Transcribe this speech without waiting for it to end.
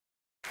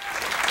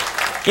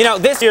You know,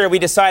 this year we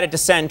decided to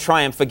send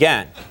Triumph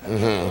again.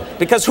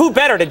 Because who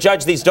better to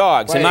judge these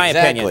dogs, in my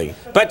opinion?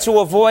 But to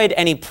avoid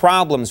any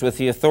problems with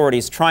the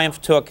authorities,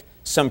 Triumph took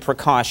some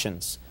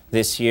precautions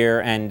this year,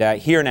 and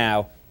here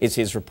now is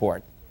his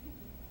report.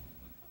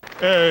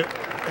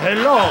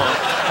 Hello,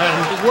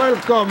 and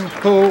welcome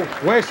to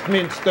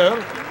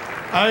Westminster.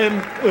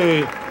 I'm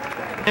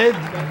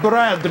Ed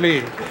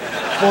Bradley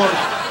for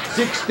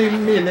 60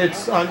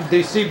 Minutes on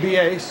the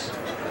CBS,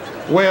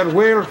 where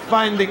we're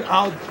finding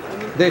out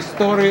the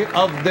story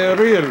of the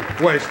real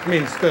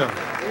Westminster.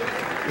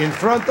 In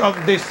front of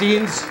the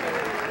scenes,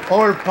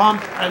 all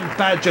pomp and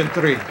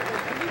pageantry,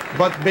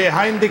 but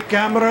behind the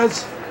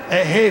cameras,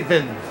 a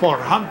haven for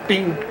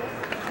humping,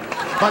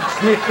 butt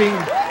sniffing,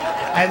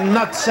 and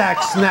nutsack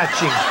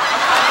snatching.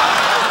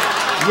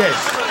 Yes,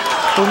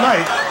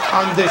 tonight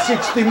on the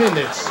 60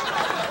 Minutes,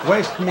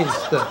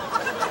 Westminster,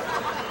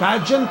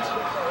 pageant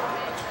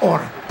or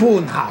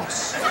poon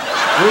house?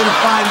 We'll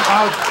find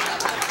out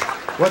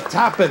what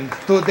happened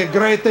to the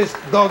greatest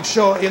dog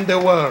show in the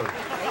world.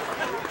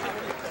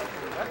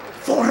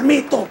 For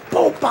me to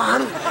poop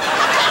on.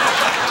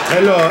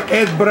 Hello,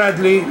 Ed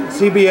Bradley,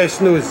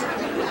 CBS News.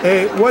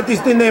 What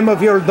is the name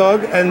of your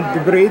dog and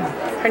breed?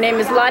 Her name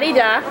is Lottie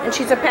Da, and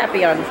she's a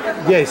Papillon.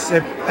 Yes,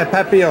 a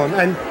Papillon.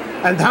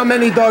 And how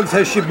many dogs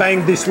has she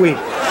banged this week?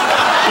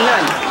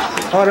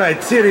 None. All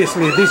right,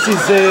 seriously, this is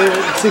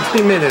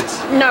 60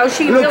 Minutes. No,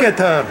 she... Look at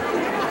her.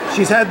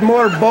 She's had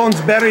more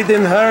bones buried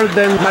in her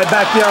than my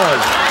backyard.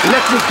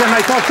 Can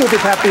I talk to the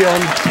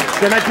Papillon?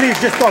 Can I please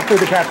just talk to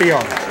the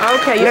Papillon?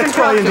 Okay, Let's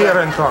go in here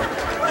and talk.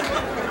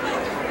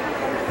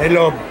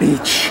 Hello,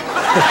 bitch.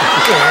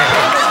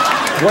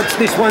 What's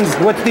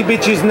the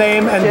bitch's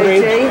name and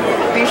breed?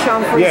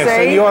 Bichon Frise. Yes,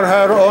 and you're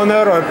her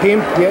owner or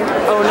pimp, yeah?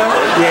 Owner?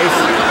 Yes.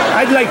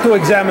 I'd like to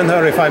examine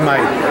her if I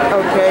might.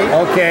 Okay.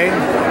 Okay.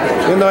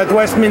 You know, at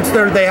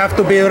Westminster, they have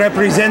to be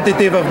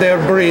representative of their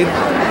breed.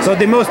 So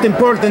the most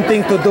important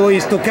thing to do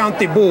is to count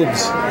the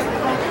boobs.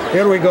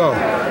 Here we go.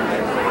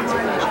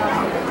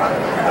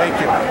 Thank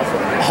you.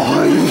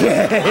 Oh,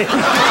 yes.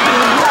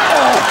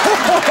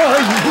 Oh,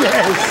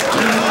 yes.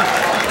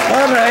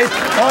 All right.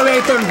 All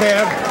 8 are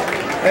there.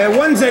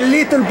 One's a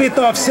little bit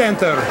off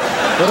center.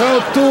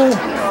 Row 2,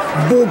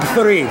 boob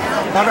 3.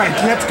 All right,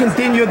 let's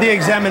continue the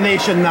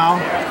examination now.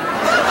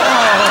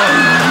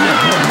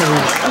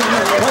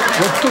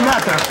 What's the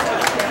matter?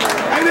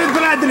 I'm Ed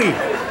Bradley.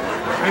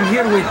 I'm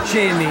here with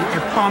Cheney, a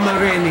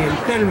Pomeranian.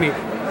 Tell me,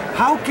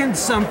 how can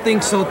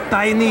something so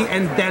tiny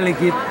and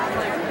delicate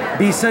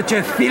be such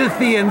a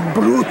filthy and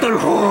brutal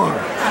whore?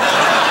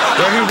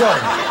 There you go.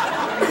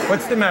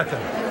 What's the matter?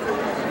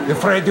 You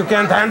afraid you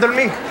can't handle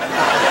me?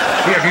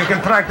 Here, you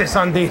can practice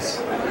on this.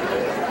 Oh,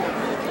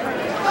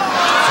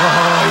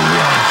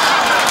 yes.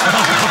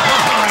 Oh,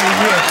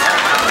 yes.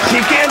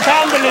 She can't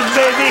handle it,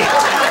 baby.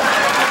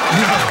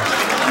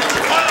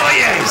 Oh,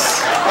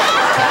 yes.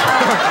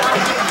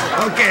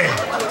 Okay.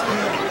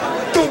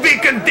 To be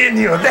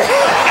continued.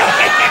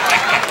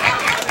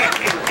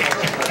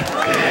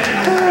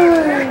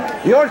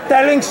 You're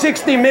telling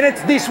 60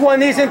 Minutes this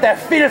one isn't a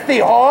filthy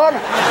whore?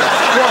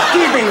 You're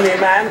kidding me,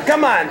 man.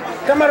 Come on.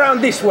 Come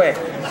around this way.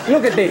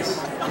 Look at this.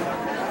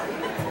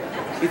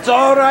 It's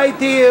all right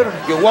here.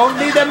 You won't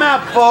need a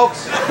map,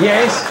 folks.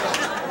 Yes?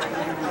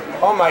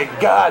 Oh, my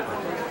God.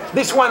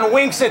 This one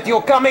winks at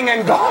you coming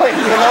and going.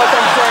 You know what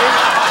I'm saying?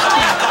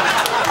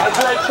 I'd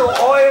like to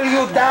oil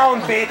you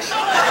down, bitch.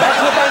 That's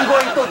what I'm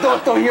going to do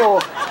to you.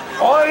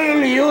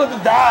 Oil you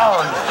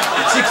down.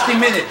 It's 60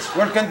 Minutes.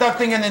 We're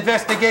conducting an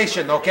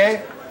investigation,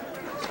 okay?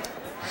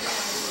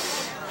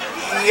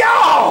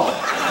 Yo!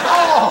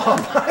 Oh,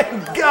 my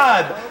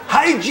God.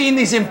 Hygiene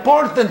is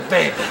important,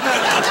 babe.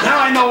 Now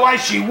I know why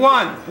she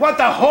won. What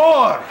a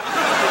whore.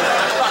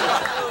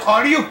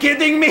 Are you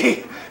kidding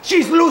me?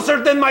 She's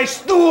looser than my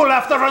stool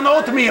after an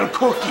oatmeal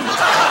cookie.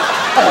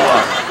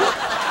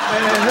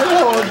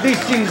 Hello, this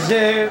is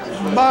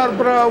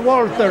Barbara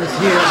Walters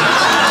here,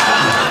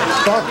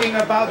 talking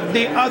about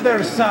the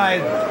other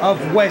side of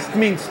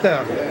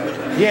Westminster.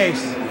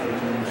 Yes,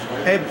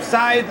 a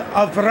side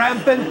of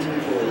rampant,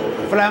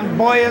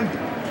 flamboyant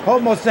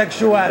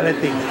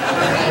homosexuality.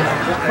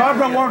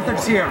 Barbara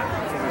Walters here.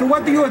 To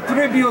what do you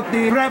attribute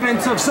the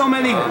prevalence of so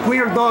many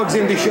queer dogs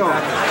in the show?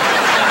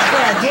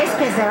 Well, just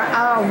because they're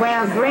all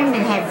well-groomed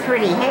and have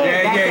pretty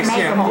hair, that doesn't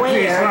make them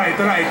weird. Please,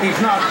 right. He's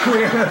not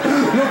queer.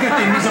 Look at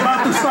him. He's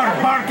about to start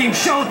barking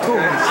show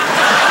tunes.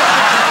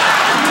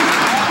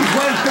 He's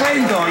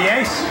well-trained, though,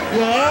 yes?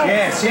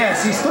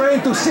 Yes. He's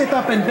trained to sit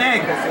up and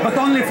beg, but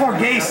only for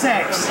gay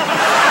sex.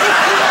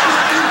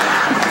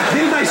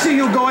 Didn't I see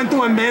you go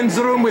into a men's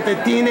room with a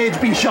teenage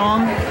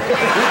Bichon?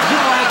 Go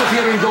out of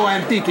here and go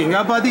antiquing,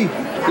 huh, buddy?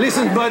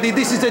 Listen, buddy,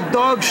 this is a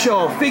dog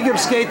show. Figure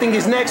skating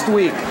is next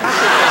week.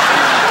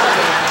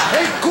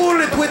 Hey, cool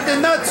it with the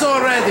nuts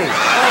already. Oh,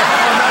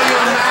 now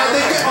you're mad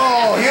again?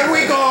 Oh, here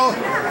we go.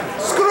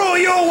 Screw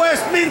you,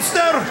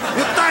 Westminster,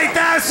 you tight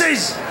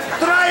asses.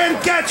 Try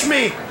and catch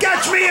me.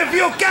 Catch me if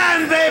you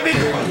can, baby.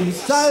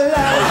 It's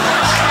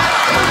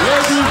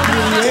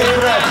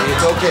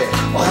okay.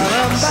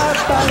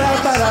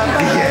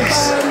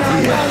 Yes,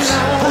 yes.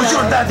 Who's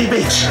your daddy,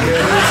 bitch?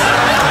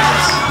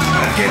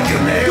 Get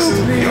your next.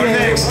 You're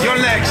next. You're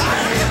next.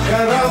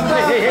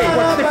 Hey,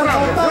 what's the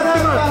problem? What's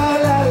the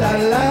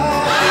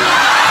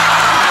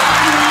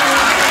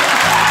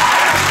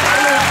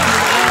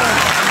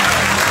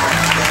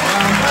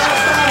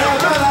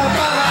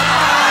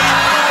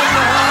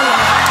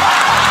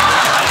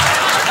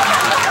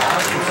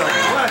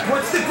problem?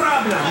 What's the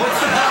problem? What's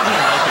the problem?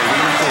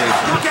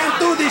 You can't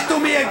do this to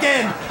me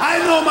again. I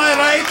know my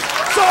rights.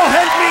 So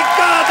help me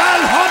God,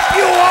 I'll hump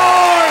you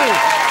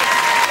all.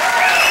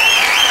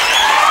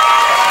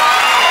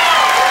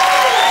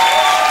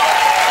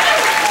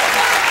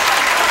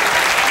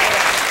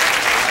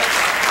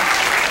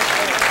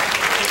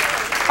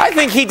 I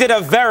think he did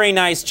a very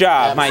nice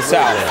job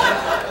myself.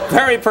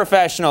 Very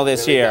professional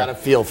this year. Got a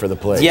feel for the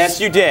place. Yes,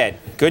 you did.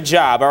 Good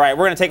job. All right,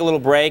 we're going to take a little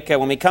break.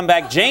 When we come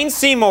back, Jane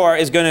Seymour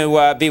is going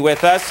to be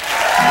with us.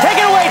 Take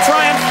it away,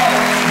 Triumph.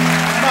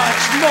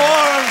 Much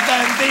more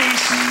than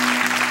this.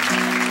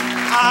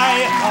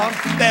 I hump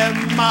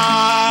them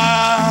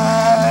all.